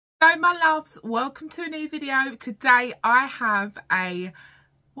Hello my loves, welcome to a new video. Today I have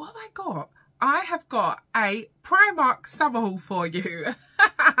what have I got? I have got a Primark summer haul for you.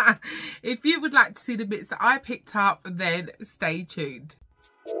 If you would like to see the bits that I picked up, then stay tuned.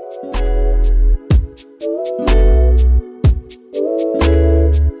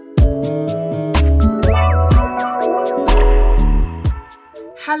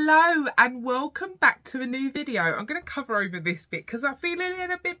 Hello and welcome back to a new video. I'm going to cover over this bit because I'm feeling a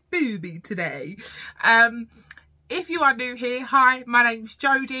little bit booby today. If you are new here, hi, my name's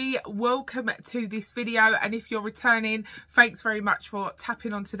Jodie. Welcome to this video, and if you're returning, thanks very much for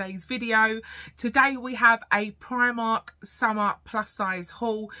tapping on today's video. Today we have a Primark summer plus size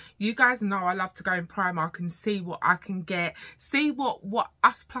haul. You guys know I love to go in Primark and see what I can get, see what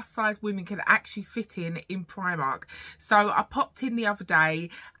us plus size women can actually fit in Primark. So I popped in the other day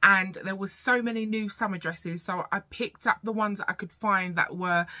and there was so many new summer dresses, so I picked up the ones that I could find that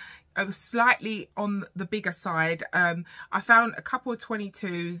were slightly on the bigger side. I found a couple of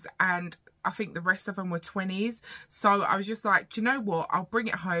 22s and I think the rest of them were 20s. So I was just like, do you know what? I'll bring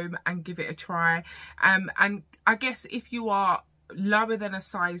it home and give it a try. And I guess if you are lower than a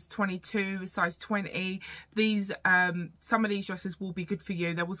size 22, size 20, these some of these dresses will be good for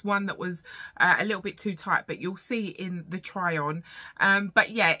you. There was one that was a little bit too tight, but you'll see in the try on. But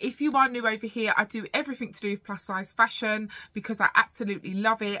yeah, if you are new over here, I do everything to do with plus size fashion because I absolutely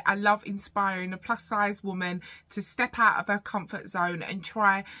love it. I love inspiring a plus size woman to step out of her comfort zone and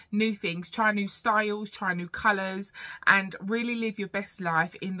try new things, try new styles, try new colours, and really live your best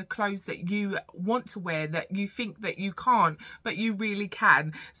life in the clothes that you want to wear, that you think that you can't, but you really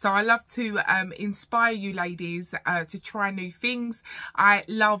can. So I love to inspire you ladies to try new things. I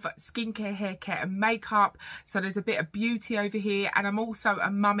love skincare, hair care and makeup, so there's a bit of beauty over here, and I'm also a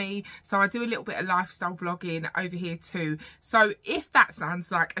mummy, so I do a little bit of lifestyle vlogging over here too. So if that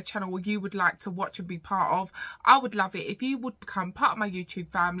sounds like a channel you would like to watch and be part of, I would love it if you would become part of my YouTube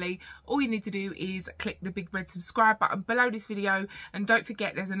family. All you need to do is click the big red subscribe button below this video, and don't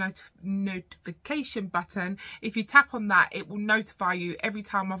forget there's a notification button. If you tap on that, it will notify you every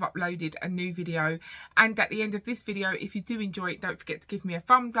time I've uploaded a new video. And at the end of this video, if you do enjoy it, don't forget to give me a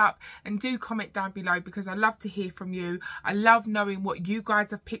thumbs up and do comment down below because I love to hear from you. I love knowing what you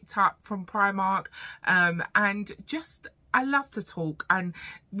guys have picked up from Primark, and just I love to talk and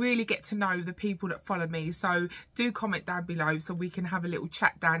really get to know the people that follow me. So do comment down below so we can have a little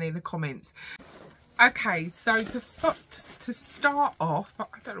chat down in the comments. Okay, so to start off, I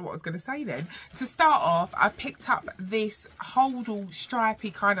don't know what I was going to say then. To start off, I picked up this Holdall stripy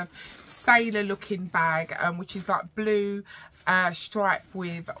kind of sailor looking bag, which is like blue stripe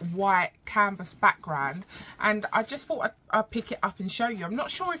with white canvas background, and I just thought I'd pick it up and show you. I'm not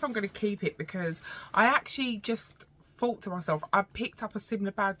sure if I'm going to keep it because I actually just thought to myself, I picked up a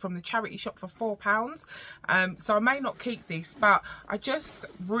similar bag from the charity shop for £4, so I may not keep this, but I just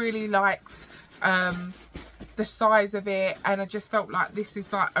really liked the size of it, and I just felt like this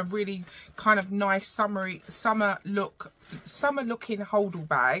is like a really kind of nice summer looking Holdall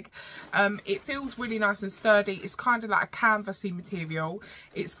bag. It feels really nice and sturdy. It's kind of like a canvasy material.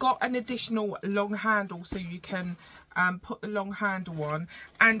 It's got an additional long handle so you can put the long handle on,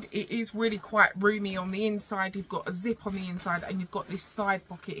 and it is really quite roomy on the inside. You've got a zip on the inside and you've got this side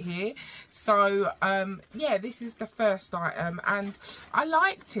pocket here. So yeah, this is the first item and I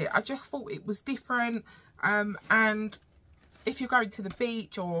liked it. I just thought it was different, and if you're going to the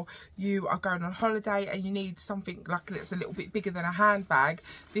beach or you are going on holiday and you need something like that's a little bit bigger than a handbag,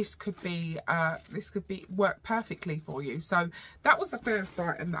 this could work perfectly for you. So that was the first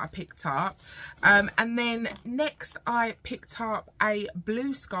item that I picked up, and then next I picked up a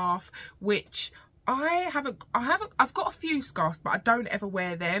blue scarf, which I've got a few scarves but I don't ever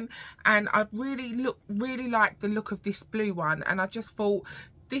wear them, and I really like the look of this blue one, and I just thought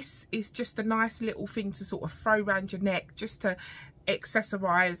this is just a nice little thing to sort of throw around your neck just to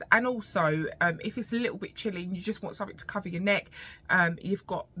accessorize. And also if it's a little bit chilly and you just want something to cover your neck, you've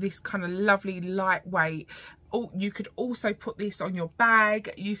got this kind of lovely lightweight. You could also put this on your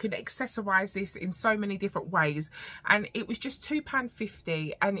bag. You can accessorize this in so many different ways, and it was just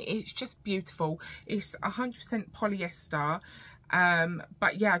 £2.50 and it's just beautiful. It's 100% polyester,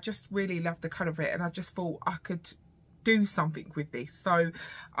 but yeah, I just really love the colour of it, and I just thought I could do something with this, so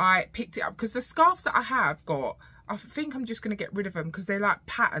I picked it up because the scarves that I have got, I think I'm just going to get rid of them because they're like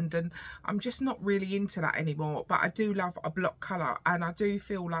patterned and I'm just not really into that anymore. But I do love a block colour, and I do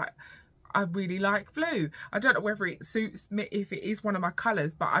feel like I really like blue. I don't know whether it suits me, if it is one of my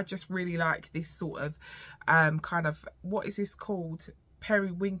colours, but I just really like this sort of kind of, what is this called?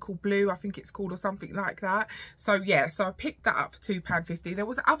 periwinkle blue, I think it's called, or something like that. So yeah, so I picked that up for £2.50. There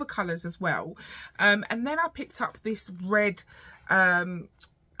was other colours as well, and then I picked up this red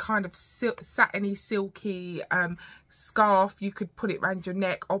kind of satiny silky scarf. You could put it around your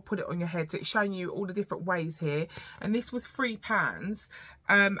neck or put it on your head. So it's showing you all the different ways here, and this was £3.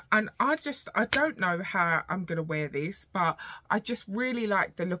 And I don't know how I'm gonna wear this, but I just really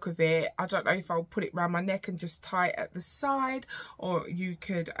like the look of it. I don't know if I'll put it around my neck and just tie it at the side, or you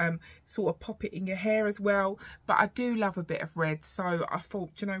could sort of pop it in your hair as well. But I do love a bit of red, so I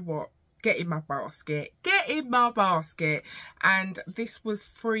thought, you know what, get in my basket, and this was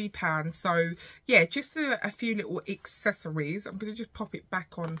 £3. So yeah, just a few little accessories. I'm gonna just pop it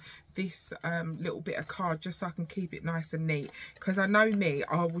back on this little bit of card just so I can keep it nice and neat, because I know me,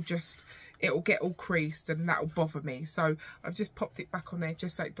 it'll get all creased and that'll bother me. So I've just popped it back on there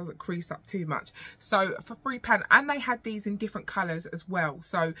just so it doesn't crease up too much. So for £3, and they had these in different colours as well.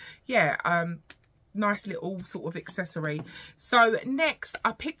 So yeah, nice little sort of accessory. So next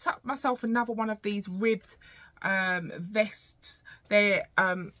I picked up myself another one of these ribbed vests. They're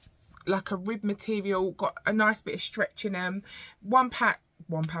like a rib material, got a nice bit of stretch in them.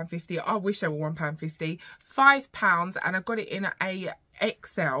 £1.50. I wish they were £1.50. £5, and I got it in a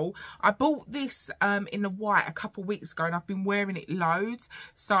XL. I bought this in the white a couple of weeks ago, and I've been wearing it loads.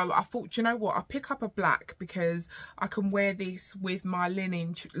 So I thought, you know what, I'll pick up a black, because I can wear this with my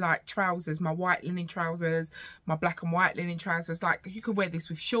linen like trousers, my white linen trousers, my black and white linen trousers. Like, you could wear this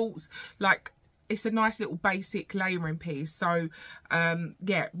with shorts. Like, it's a nice little basic layering piece. So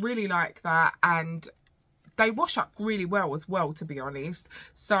yeah, really like that, and they wash up really well as well, to be honest.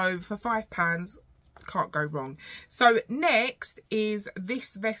 So for £5, can't go wrong. So next is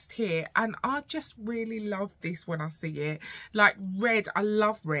this vest here, and I just really love this when I see it. Like red, I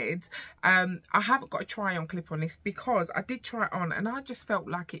love red. I haven't got a try on clip on this, because I did try it on and I just felt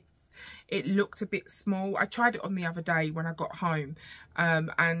like it looked a bit small. I tried it on the other day when I got home,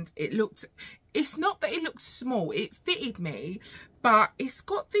 and it's not that it looked small, it fitted me, but it's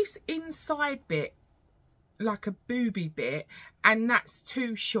got this inside bit, like a booby bit, and that's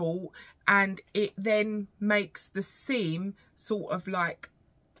too short, and it then makes the seam sort of like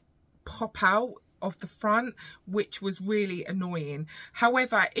pop out of the front, which was really annoying.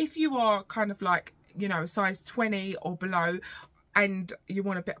 However, if you are kind of like, you know, size 20 or below, and you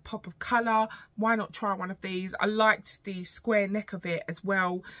want a bit of pop of colour, why not try one of these? I liked the square neck of it as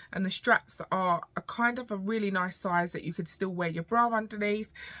well, and the straps are a kind of a really nice size that you could still wear your bra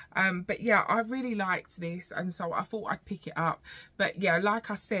underneath. But yeah, I really liked this, and so I thought I'd pick it up. But yeah, like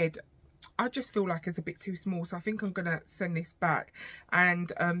I said, I just feel like it's a bit too small, so I think I'm gonna send this back.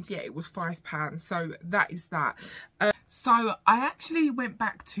 And yeah, it was £5, so that is that. So I actually went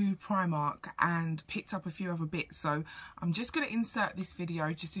back to Primark and picked up a few other bits, so I'm just going to insert this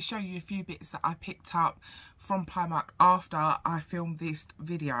video just to show you a few bits that I picked up from Primark after I filmed this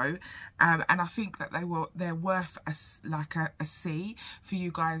video, and I think that they're worth a C for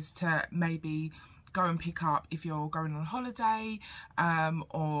you guys to maybe go and pick up if you're going on holiday,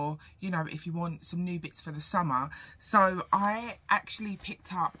 or you know, if you want some new bits for the summer. So I actually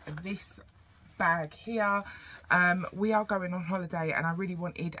picked up this bag here. We are going on holiday, and I really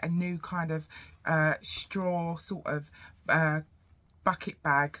wanted a new kind of straw sort of bucket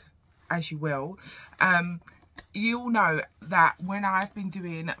bag, as you will. You all know that when I've been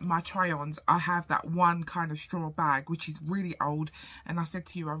doing my try-ons, I have that one kind of straw bag, which is really old, and I said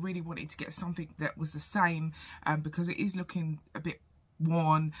to you I really wanted to get something that was the same, because it is looking a bit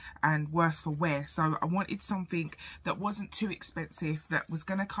worn and worse for wear. So I wanted something that wasn't too expensive, that was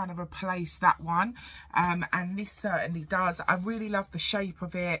going to kind of replace that one, and this certainly does. I really love the shape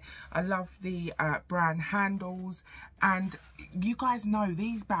of it. I love the brand handles, and you guys know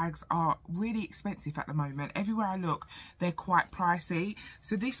these bags are really expensive at the moment. Everywhere I look, they're quite pricey.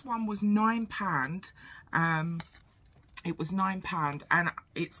 So this one was £9. It was £9, and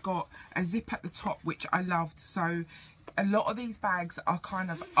it's got a zip at the top, which I loved. So a lot of these bags are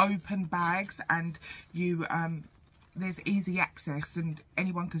kind of open bags, and you there's easy access and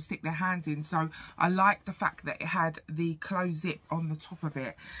anyone can stick their hands in. So I like the fact that it had the closed zip on the top of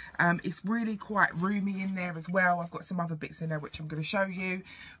it. It's really quite roomy in there as well. I've got some other bits in there which I'm going to show you,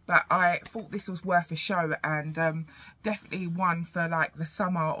 but I thought this was worth a show, and definitely one for like the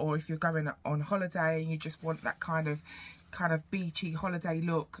summer, or if you're going on holiday and you just want that kind of beachy holiday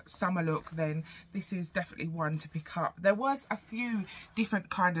look, summer look, then this is definitely one to pick up. There was a few different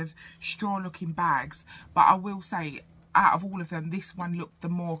kind of straw looking bags, but I will say out of all of them, this one looked the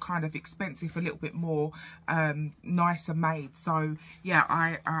more kind of expensive, a little bit more nicer made. So yeah,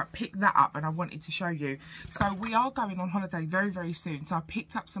 I picked that up and I wanted to show you. So we are going on holiday very, very soon. So I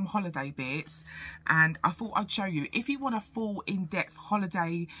picked up some holiday bits and I thought I'd show you. If you want a full in-depth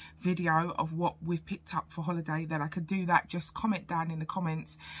holiday video of what we've picked up for holiday, then I could do that. Just comment down in the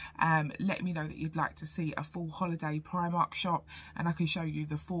comments. Let me know that you'd like to see a full holiday Primark shop and I can show you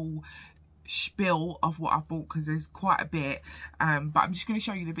the full spiel of what I bought, because there's quite a bit, but I'm just going to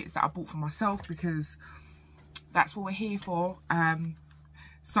show you the bits that I bought for myself because that's what we're here for.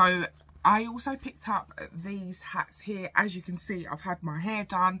 So I also picked up these hats here. As you can see, I've had my hair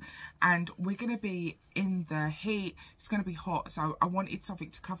done and we're going to be in the heat. It's going to be hot, so I wanted something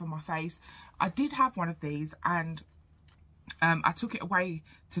to cover my face. I did have one of these and I took it away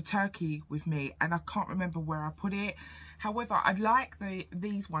to Turkey with me and I can't remember where I put it. However, I like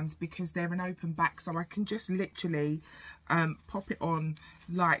these ones because they're an open back, so I can just literally pop it on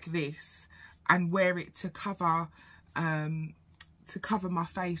like this and wear it to cover my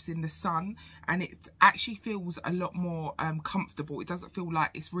face in the sun, and it actually feels a lot more comfortable. It doesn't feel like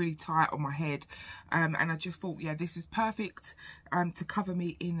it's really tight on my head, and I just thought, yeah, this is perfect to cover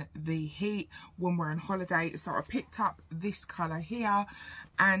me in the heat when we're on holiday. So I picked up this colour here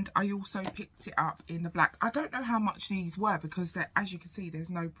and I also picked it up in the black. I don't know how much these were because as you can see, there's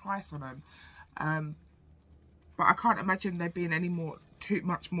no price on them, but I can't imagine there being any more, too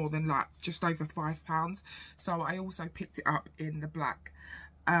much more than like just over £5. So I also picked it up in the black,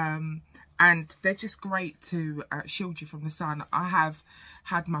 and they're just great to shield you from the sun. I have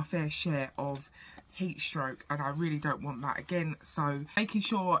had my fair share of heat stroke and I really don't want that again, so making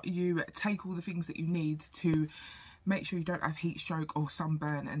sure you take all the things that you need to make sure you don't have heat stroke or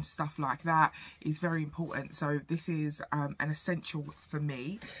sunburn and stuff like that is very important. So this is an essential for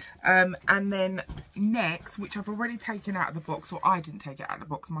me. And then next, which I've already taken out of the box, or I didn't take it out of the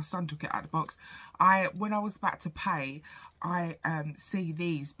box, my son took it out of the box. When I was about to pay, I see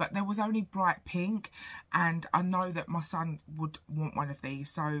these, but there was only bright pink and I know that my son would want one of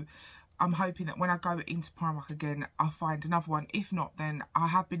these, so I'm hoping that when I go into Primark again, I'll find another one. If not, then I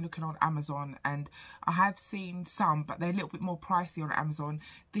have been looking on Amazon and I have seen some, but they're a little bit more pricey on Amazon.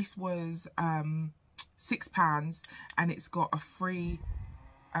 This was £6 and it's got a free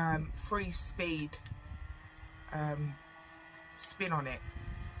speed spin on it,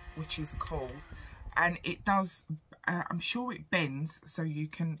 which is cool. And it does, I'm sure it bends so you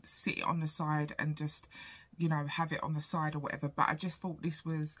can sit it on the side and just, you know, have it on the side or whatever. But I just thought this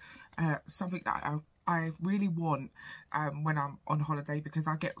was something that I really want when I'm on holiday, because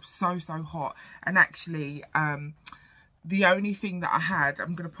I get so hot. And actually the only thing that I had,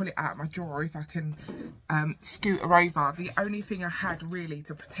 I'm going to pull it out of my drawer if I can scoot her over. The only thing I had really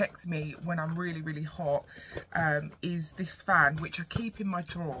to protect me when I'm really hot is this fan, which I keep in my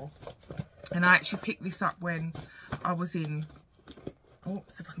drawer. And I actually picked this up when I was in,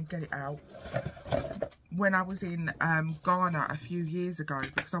 oops, if I can get it out, when I was in Ghana a few years ago,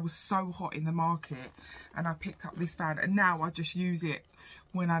 because I was so hot in the market, and I picked up this fan and now I just use it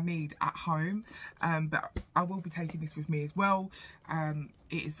when I need at home. But I will be taking this with me as well.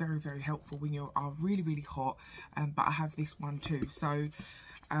 It is very helpful when you are really hot, but I have this one too, so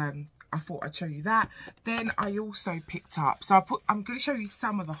I thought I'd show you that. Then I also picked up, so I'm going to show you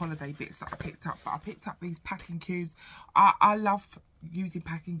some of the holiday bits that I picked up, but I picked up these packing cubes. I love using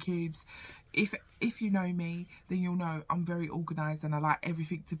packing cubes. If you know me, then you'll know I'm very organised and I like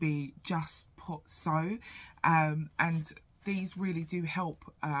everything to be just put so, and these really do help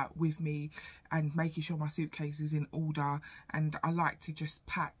with me and making sure my suitcase is in order, and I like to just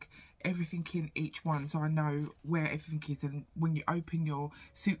pack everything in each one so I know where everything is, and when you open your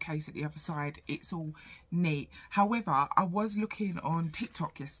suitcase at the other side, it's all neat. However, I was looking on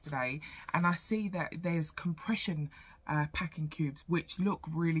TikTok yesterday and I see that there's compression packing cubes which look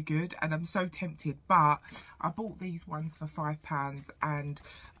really good, and I'm so tempted, but I bought these ones for £5, and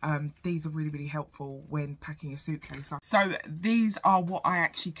these are really helpful when packing a suitcase. So these are what I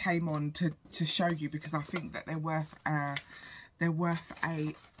actually came on to show you, because I think that they're worth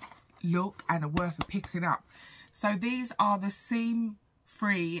a look and are worth a picking up. So these are the seam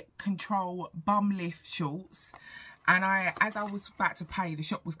free control bum lift shorts, and as I was about to pay, the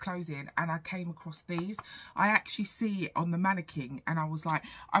shop was closing and I came across these. I actually see it on the mannequin and I was like,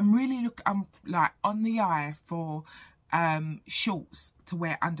 I'm like on the eye for shorts to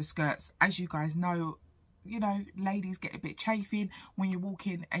wear underskirts. As you guys know, you know, ladies get a bit chafing when you're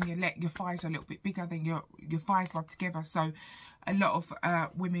walking and your thighs are a little bit bigger than your thighs rub together. So a lot of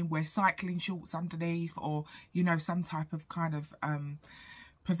women wear cycling shorts underneath, or, you know, some type of kind of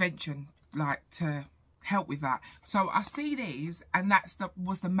prevention, like to help with that. So I see these, and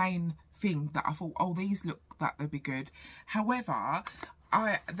was the main thing that I thought, oh, these look that they'd be good. However,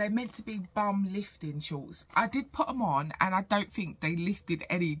 they're meant to be bum lifting shorts. I did put them on, and I don't think they lifted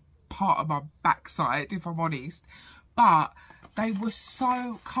any part of my backside, if I'm honest, but they were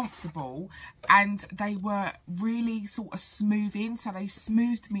so comfortable, and they were really sort of smoothing, so they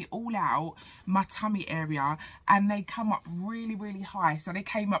smoothed me all out, my tummy area, and they come up really, really high, so they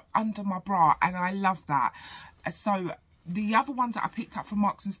came up under my bra, and I love that. So the other ones that I picked up from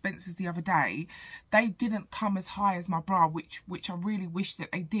Marks and Spencer's the other day, they didn't come as high as my bra, which I really wish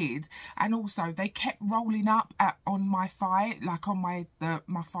that they did. And also they kept rolling up on my thigh, like on my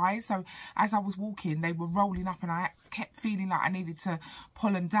thighs. So as I was walking, they were rolling up, and I kept feeling like I needed to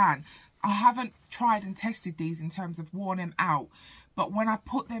pull them down. I haven't tried and tested these in terms of worn them out, but when I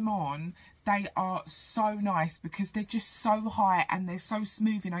put them on, they are so nice because they're just so high and they're so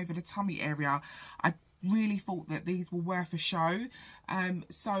smoothing over the tummy area. I really thought that these were worth a show.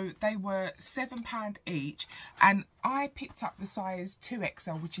 So they were £7 each, and I picked up the size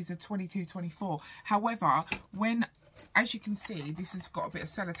 2XL, which is a 22-24. However, as you can see, this has got a bit of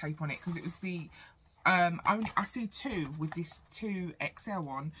sellotape on it because it was the I see two with this 2XL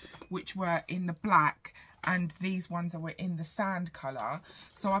on, which were in the black, and these ones were in the sand colour.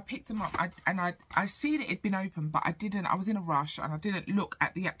 So I picked them up, and I see that it'd been open, but I was in a rush and I didn't look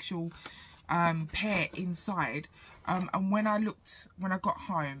at the actual pair inside, and when I got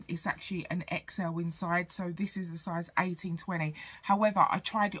home, it's actually an XL inside, so this is the size 18-20. However, I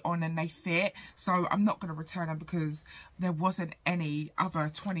tried it on and they fit, so I'm not going to return them because there wasn't any other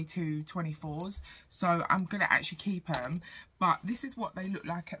 22-24s, so I'm going to actually keep them. But this is what they look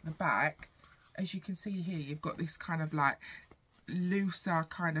like at the back. As you can see here, you've got this kind of like looser,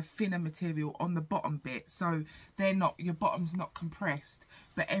 kind of thinner material on the bottom bit, so your bottom's not compressed,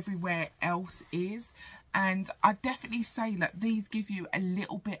 but everywhere else is. And I definitely say that these give you a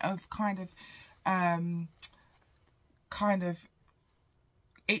little bit of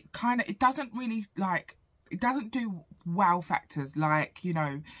it doesn't really, like, it doesn't do wow factors like, you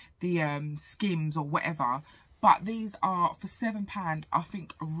know, the Skims or whatever. But these are, for £7, I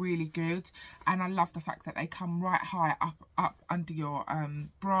think, really good. And I love the fact that they come right high up under your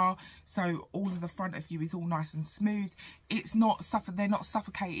bra. So all of the front of you is all nice and smooth. It's not they're not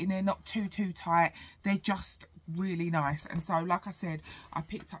suffocating. They're not too tight. They're just really nice. And so, like I said, I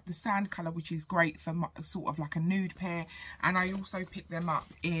picked up the sand colour, which is great for sort of like a nude pair. And I also picked them up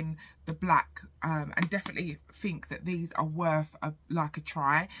in the black, and definitely think that these are worth a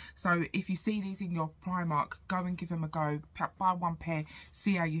try. So if you see these in your Primark, go and give them a go. Buy one pair,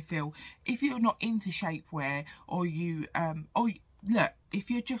 see how you feel. If you're not into shapewear, or look,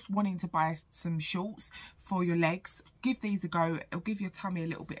 if you're just wanting to buy some shorts for your legs, give these a go. It'll give your tummy a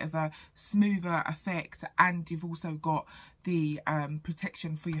little bit of a smoother effect, and you've also got the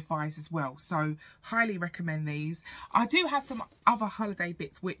protection for your thighs as well. So highly recommend these. I do have some other holiday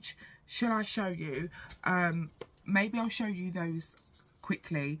bits, which, shall I show you? Maybe I'll show you those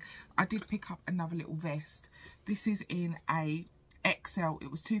quickly. I did pick up another little vest. This is in a XL.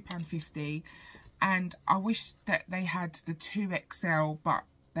 It was £2.50. And I wish that they had the 2XL, but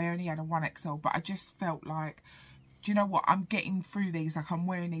they only had a 1XL. But I just felt like, do you know what? I'm getting through these. Like, I'm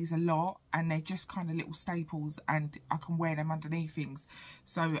wearing these a lot, and they're just kind of little staples, and I can wear them underneath things.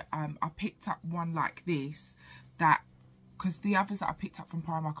 So I picked up one like this, because the others that I picked up from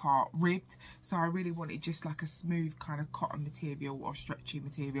Primark are ribbed, so I really wanted just like a smooth kind of cotton material or stretchy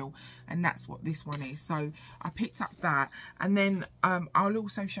material, and that's what this one is. So I picked up that, and then I'll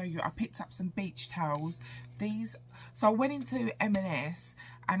also show you, I picked up some beach towels. So I went into M&S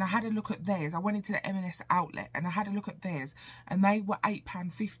and I had a look at theirs. I went into the M&S outlet and I had a look at theirs, and they were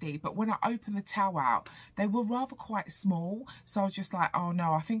 £8.50. But when I opened the towel out, they were rather quite small. So I was just like, oh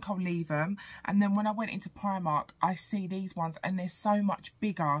no, I think I'll leave them. And then when I went into Primark, I see these ones, and they're so much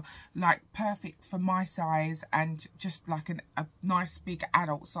bigger, like perfect for my size, and just like a nice big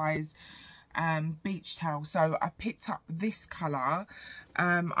adult size beach towel. So I picked up this colour.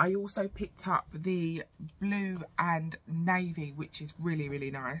 I also picked up the blue and navy, which is really,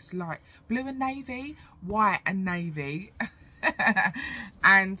 really nice. Like blue and navy, white and navy.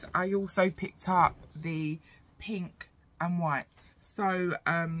 And I also picked up the pink and white. So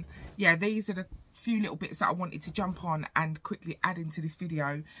yeah, these are the few little bits that I wanted to jump on and quickly add into this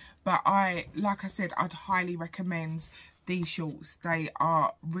video. But like I said, I'd highly recommend these shorts. They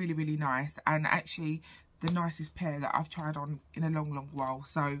are really, really nice, and actually the nicest pair that I've tried on in a long while.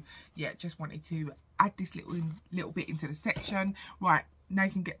 So yeah, just wanted to add this little bit into the section. Right, now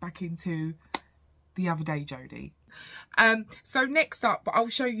you can get back into the other day, Jodie. So next up, I'll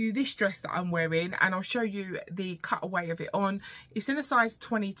show you this dress that I'm wearing, and I'll show you the cutaway of it on. It's in a size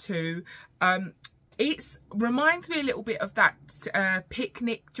 22. It reminds me a little bit of that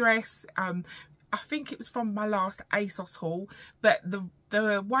picnic dress. I think it was from my last ASOS haul, but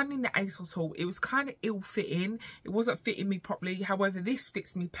the one in the ASOS haul, it was kind of ill-fitting. It wasn't fitting me properly. However, this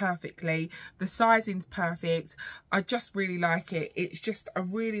fits me perfectly. The sizing's perfect. I just really like it. It's just a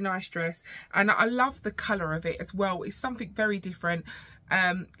really nice dress, and I love the colour of it as well. It's something very different.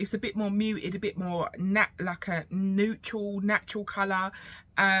 It's a bit more muted, a bit more like a neutral, natural colour.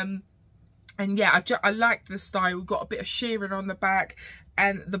 And yeah, I like the style. We've got a bit of shearing on the back,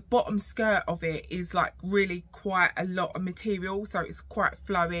 and the bottom skirt of it is like really quite a lot of material, so it's quite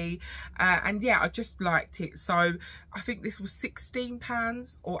flowy. And yeah, I just liked it. So I think this was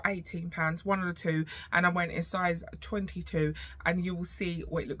 £16 or £18, one of the two, and I went in size 22, and you will see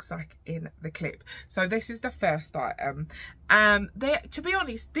what it looks like in the clip. So this is the first item. To be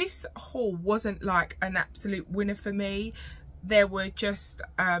honest, this haul wasn't like an absolute winner for me. There were just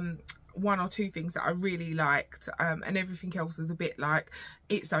one or two things that I really liked, and everything else is a bit like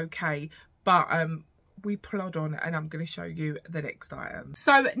it's okay, but we plod on, and I'm going to show you the next item.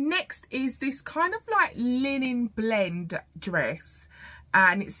 So next is this kind of like linen blend dress,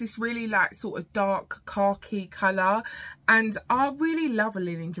 and it's this really like sort of dark khaki colour, and I really love a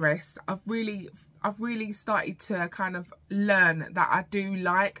linen dress. I've really started to kind of learn that I do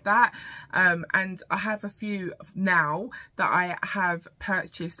like that, and I have a few now that I have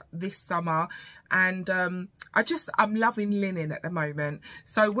purchased this summer, and I'm loving linen at the moment.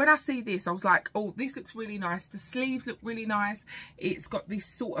 So when I see this, I was like, oh, this looks really nice. The sleeves look really nice. It's got this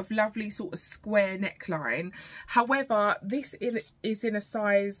sort of lovely sort of square neckline. However, this is in a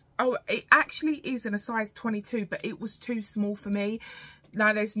size, oh, it actually is in a size 22, but it was too small for me.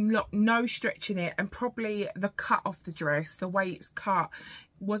 Now there's no stretch in it, and probably the cut of the dress, the way it's cut,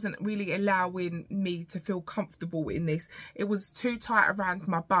 wasn't really allowing me to feel comfortable in this. It was too tight around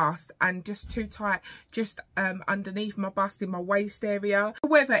my bust, and just too tight just underneath my bust in my waist area.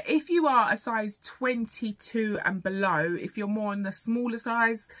 However, if you are a size 22 and below, if you're more on the smaller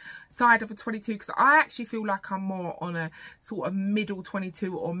side of a 22, because I actually feel like I'm more on a sort of middle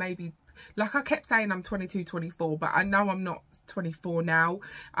 22, or maybe, like I kept saying I'm 22, 24, but I know I'm not 24 now.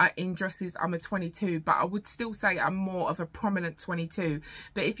 In dresses, I'm a 22, but I would still say I'm more of a prominent 22.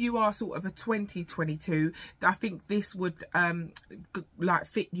 But if you are sort of a 20, 22, I think this would like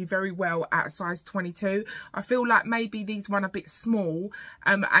fit you very well at a size 22. I feel like maybe these run a bit small,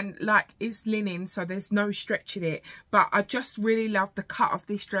 and like it's linen, so there's no stretch in it. But I just really love the cut of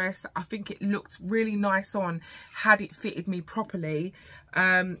this dress. I think it looked really nice on, had it fitted me properly.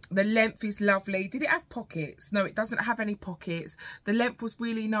 The length is lovely. Did it have pockets? No, it doesn't have any pockets. The length was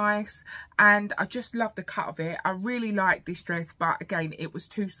really nice, and I just love the cut of it. I really like this dress, but again, it was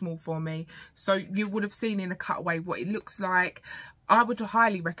too small for me. So you would have seen in the cutaway what it looks like. I would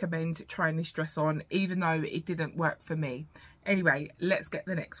highly recommend trying this dress on, even though it didn't work for me. Anyway, let's get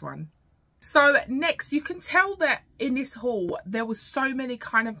the next one. So next, you can tell that in this haul there was so many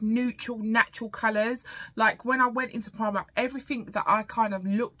kind of neutral, natural colours. Like when I went into Primark, everything that I kind of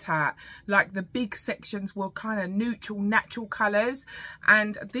looked at, like the big sections, were kind of neutral, natural colours.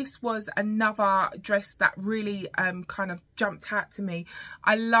 And this was another dress that really kind of jumped out to me.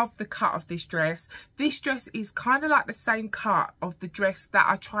 I love the cut of this dress. This dress is kind of like the same cut of the dress that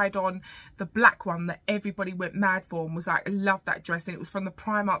I tried on, the black one that everybody went mad for, and was like, I love that dress. And it was from the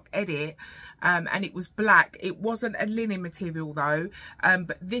Primark edit. And it was black. It wasn't a linen material though,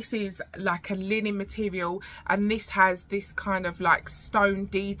 but this is like a linen material, and this has this kind of like stone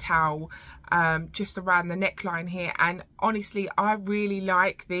detail just around the neckline here. And honestly, I really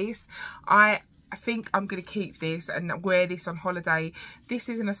like this. I think I'm going to keep this and wear this on holiday. This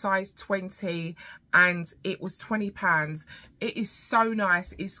is in a size 20, and it was £20. It is so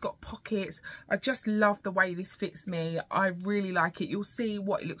nice. It's got pockets. I just love the way this fits me. I really like it. You'll see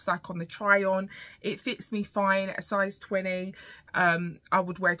what it looks like on the try on. It fits me fine at a size 20. I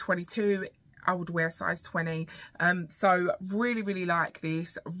would wear 22. I would wear size 20. So really like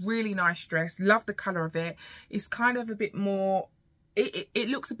this. Really nice dress. Love the colour of it. It's kind of a bit more, it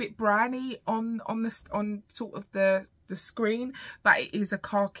looks a bit browny on sort of the screen, but it is a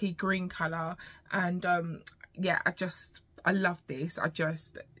khaki green colour. And yeah, I love this.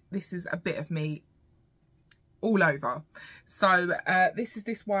 This is a bit of me all over. So this is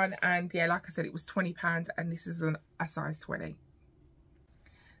this one, and yeah, like I said, it was £20, and this is a size 20.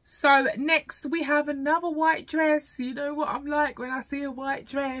 So next we have another white dress. You know what I'm like when I see a white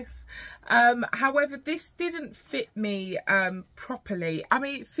dress. However, this didn't fit me properly. I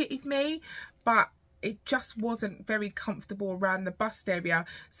mean, it fitted me, but it just wasn't very comfortable around the bust area.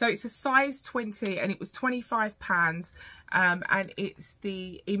 So it's a size 20 and it was £25, and it's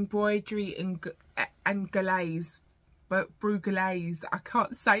the embroidery and glaze, but Brugalaise, I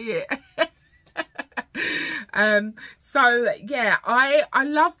can't say it. So yeah, I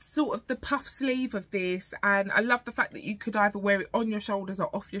loved sort of the puff sleeve of this, and I love the fact that you could either wear it on your shoulders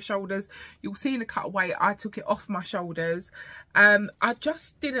or off your shoulders. You'll see in the cutaway I took it off my shoulders. I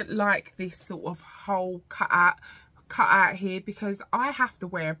just didn't like this sort of whole cut out here, because I have to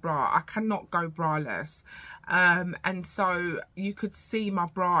wear a bra. I cannot go braless, and so you could see my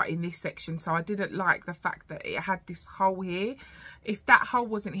bra in this section, so I didn't like the fact that it had this hole here. If that hole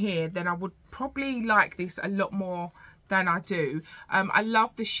wasn't here, then I would probably like this a lot more than I do. I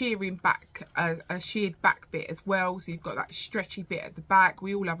love the shearing back, a sheared back bit as well, so you've got that stretchy bit at the back.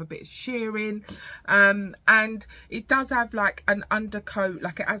 We all have a bit of shearing, and it does have like an undercoat,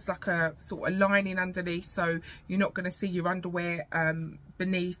 like it has like a sort of lining underneath, so you're not going to see your underwear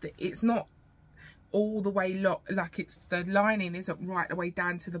beneath. It's not all the way like it's, the lining isn't right the way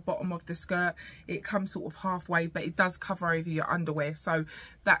down to the bottom of the skirt. It comes sort of halfway, but it does cover over your underwear, so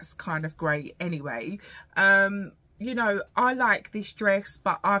that's kind of great anyway. You know, I like this dress,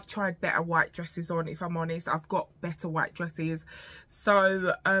 but I've tried better white dresses on, if I'm honest. I've got better white dresses,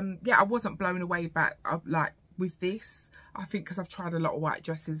 so yeah, I wasn't blown away back like with this. I think because I've tried a lot of white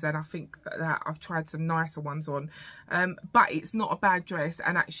dresses, and I think that I've tried some nicer ones on, but it's not a bad dress.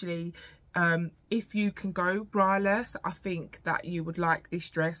 And actually, if you can go braless, I think that you would like this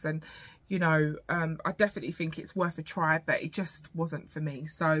dress. And you know, I definitely think it's worth a try, but it just wasn't for me.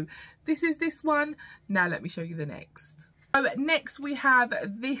 So this is this one. Now let me show you the next. So next we have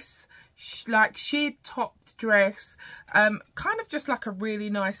this like sheared topped dress, kind of just like a really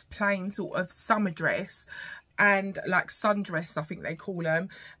nice plain sort of summer dress, and like sundress, I think they call them.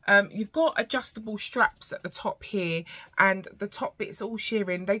 You've got adjustable straps at the top here, and the top bit's all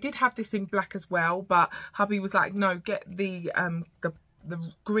shearing. They did have this in black as well, but hubby was like, no, get the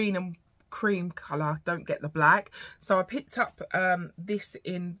green and cream colour, don't get the black. So I picked up this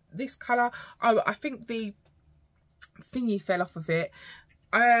in this colour. Oh, I think the thingy fell off of it.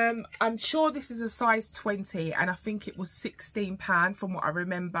 I'm sure this is a size 20, and I think it was £16 from what I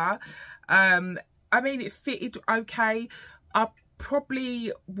remember. I mean, it fitted okay. I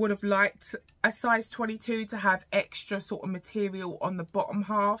probably would have liked a size 22 to have extra sort of material on the bottom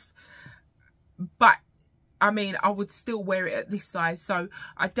half, but I mean, I would still wear it at this size. So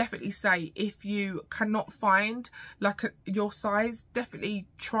I definitely say, if you cannot find like your size, definitely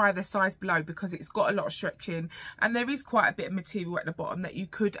try the size below, because it's got a lot of stretching and there is quite a bit of material at the bottom that you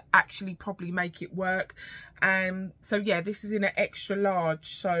could actually probably make it work. So yeah, this is in an extra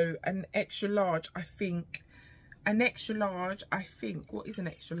large. So an extra large, I think, what is an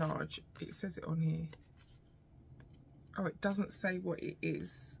extra large? It says it on here. Oh, it doesn't say what it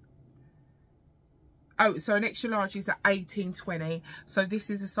is. Oh, so an extra large is at 18-20. So this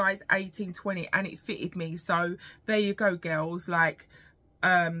is a size 18-20, and it fitted me. So there you go, girls. Like,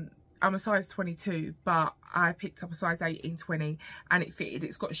 I'm a size 22, but I picked up a size 18-20 and it fitted.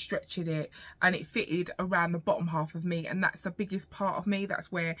 It's got a stretch in it, and it fitted around the bottom half of me, and that's the biggest part of me.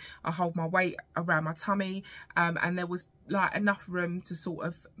 That's where I hold my weight, around my tummy, and there was like enough room to sort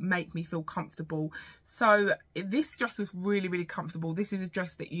of make me feel comfortable. So this dress was really, really comfortable. This is a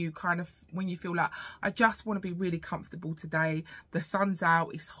dress that you kind of, when you feel like, I just want to be really comfortable today, the sun's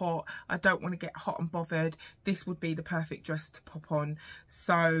out, it's hot, I don't want to get hot and bothered, this would be the perfect dress to pop on.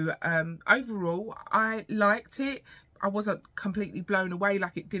 So overall, I liked it. I wasn't completely blown away,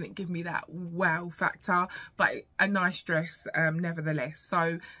 like it didn't give me that wow factor, but a nice dress nevertheless.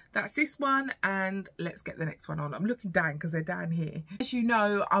 So that's this one, and let's get the next one on. I'm looking down because they're down here. As you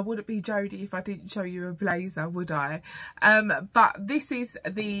know, I wouldn't be Jodie if I didn't show you a blazer, would I? But this is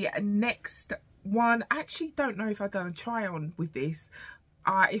the next one. I actually don't know if I've done a try on with this.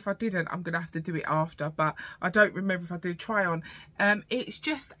 If I didn't, I'm gonna have to do it after, but I don't remember if I did a try on. It's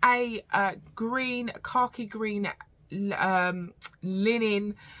just a green, khaki green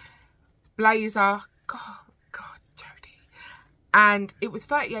linen blazer. God, Jodie. And it was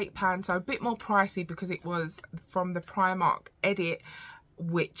 £38, so a bit more pricey because it was from the Primark edit,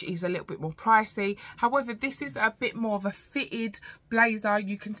 which is a little bit more pricey. However, this is a bit more of a fitted blazer.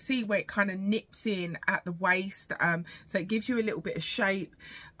 You can see where it kind of nips in at the waist, so it gives you a little bit of shape.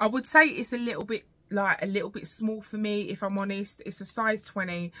 I would say it's a little bit small for me, if I'm honest. It's a size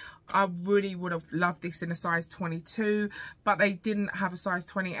 20. I really would have loved this in a size 22, but they didn't have a size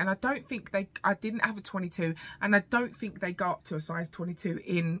 20, and I didn't have a 22, and I don't think they got up to a size 22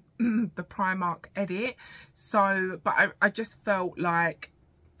 in the Primark edit. So, but I just felt like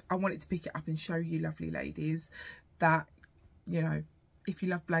I wanted to pick it up and show you lovely ladies that, you know, if you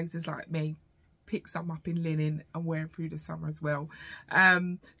love blazers like me, pick some up in linen and wear them through the summer as well.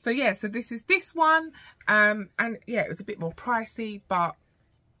 So yeah, so this is this one, and yeah, it was a bit more pricey, but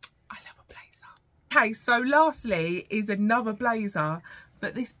I love a blazer. Okay, so lastly is another blazer,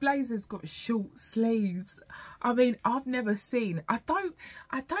 but this blazer's got short sleeves. I mean, I've never seen, I don't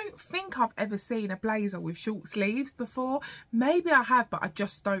think I've ever seen a blazer with short sleeves before. Maybe I have, but I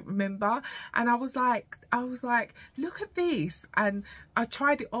just don't remember. And I was like, look at this. And I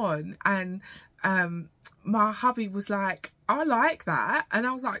tried it on, and my hubby was like, I like that. And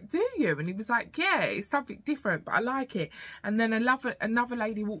I was like, do you? And he was like, yeah, it's something different, but I like it. And then another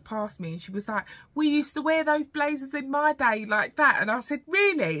lady walked past me, and she was like, we used to wear those blazers in my day like that. And I said,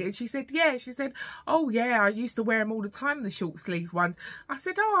 really? And she said, yeah. She said, oh yeah, I used to wear them all the time, the short sleeve ones. I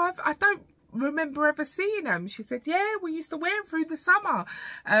said, oh, I don't remember ever seeing them. She said, yeah, we used to wear them through the summer.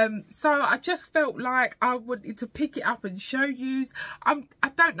 So I just felt like I wanted to pick it up and show you. I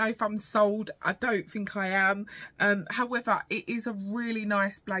don't know if I'm sold. I don't think I am. However, it is a really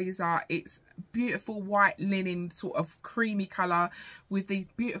nice blazer. It's beautiful white linen, sort of creamy colour with these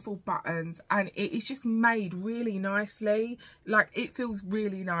beautiful buttons, and it is just made really nicely. Like, it feels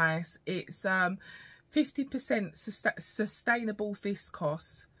really nice. It's 50% sustainable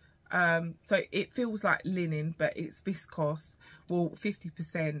viscose. So it feels like linen, but it's viscose, well,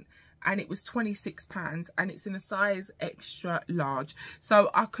 50%, and it was £26, and it's in a size extra large. So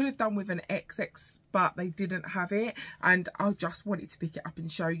I could have done with an XX, but they didn't have it, and I just wanted to pick it up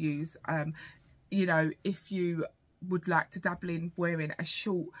and show you. You know, if you would like to dabble in wearing a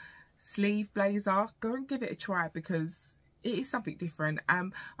short sleeve blazer, go and give it a try, because it is something different.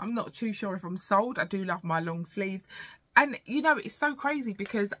 I'm not too sure if I'm sold. I do love my long sleeves. And, you know, it's so crazy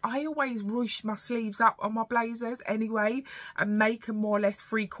because I always ruche my sleeves up on my blazers anyway and make them more or less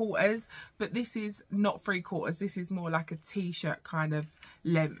 3/4. But this is not 3/4. This is more like a t-shirt kind of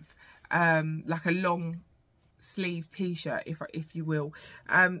length. Like a long sleeve t-shirt, if you will.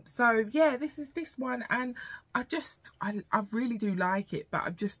 So, yeah, this is this one. And I really do like it. But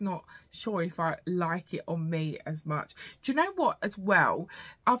I'm just not sure if I like it on me as much. Do you know what, as well?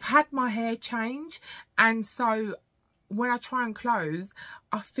 I've had my hair change. And so when I try and close,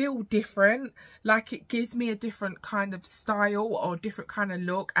 I feel different. Like, it gives me a different kind of style or different kind of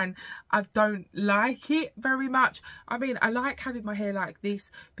look, and I don't like it very much. I mean, I like having my hair like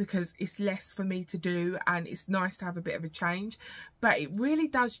this because it's less for me to do and it's nice to have a bit of a change, but it really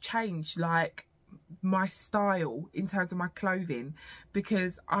does change, like, my style in terms of my clothing,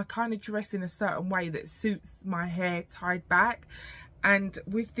 because I kind of dress in a certain way that suits my hair tied back. And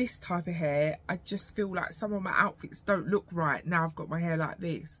with this type of hair, I just feel like some of my outfits don't look right now I've got my hair like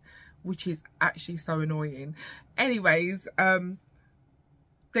this, which is actually so annoying. Anyways,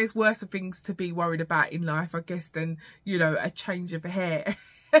 there's worse things to be worried about in life, I guess, than, you know, a change of hair.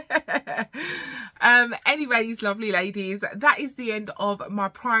 Anyways, lovely ladies, that is the end of my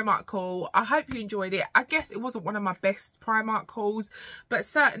Primark haul. I hope you enjoyed it. I guess it wasn't one of my best Primark hauls, but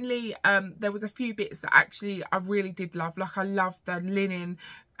certainly there was a few bits that actually I really did love. Like, I loved the linen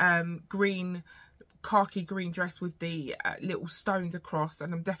green, khaki green dress with the little stones across,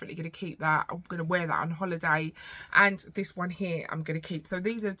 and I'm definitely going to keep that. I'm going to wear that on holiday. And this one here I'm going to keep. So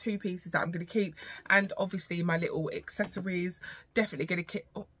these are the two pieces that I'm going to keep, and obviously my little accessories, definitely going to keep.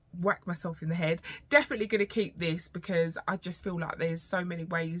 Oh, whack myself in the head. Definitely going to keep this, because I just feel like there's so many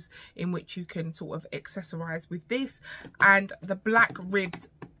ways in which you can sort of accessorize with this. And the black ribbed,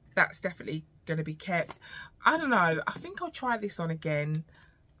 that's definitely going to be kept. I don't know, I think I'll try this on again,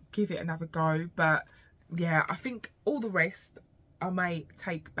 give it another go. But yeah, I think all the rest I may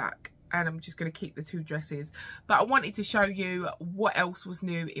take back, and I'm just going to keep the two dresses. But I wanted to show you what else was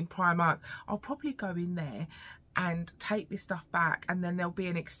new in Primark. I'll probably go in there and take this stuff back, and then there'll be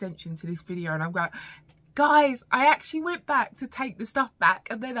an extension to this video, and I'm going, guys, I actually went back to take the stuff back,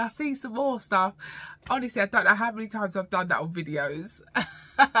 and then I see some more stuff. Honestly, I don't know how many times I've done that on videos.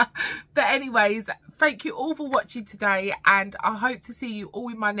 But anyways, thank you all for watching today, and I hope to see you all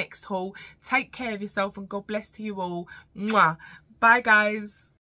in my next haul. Take care of yourself, and God bless to you all. Mwah. Bye, guys.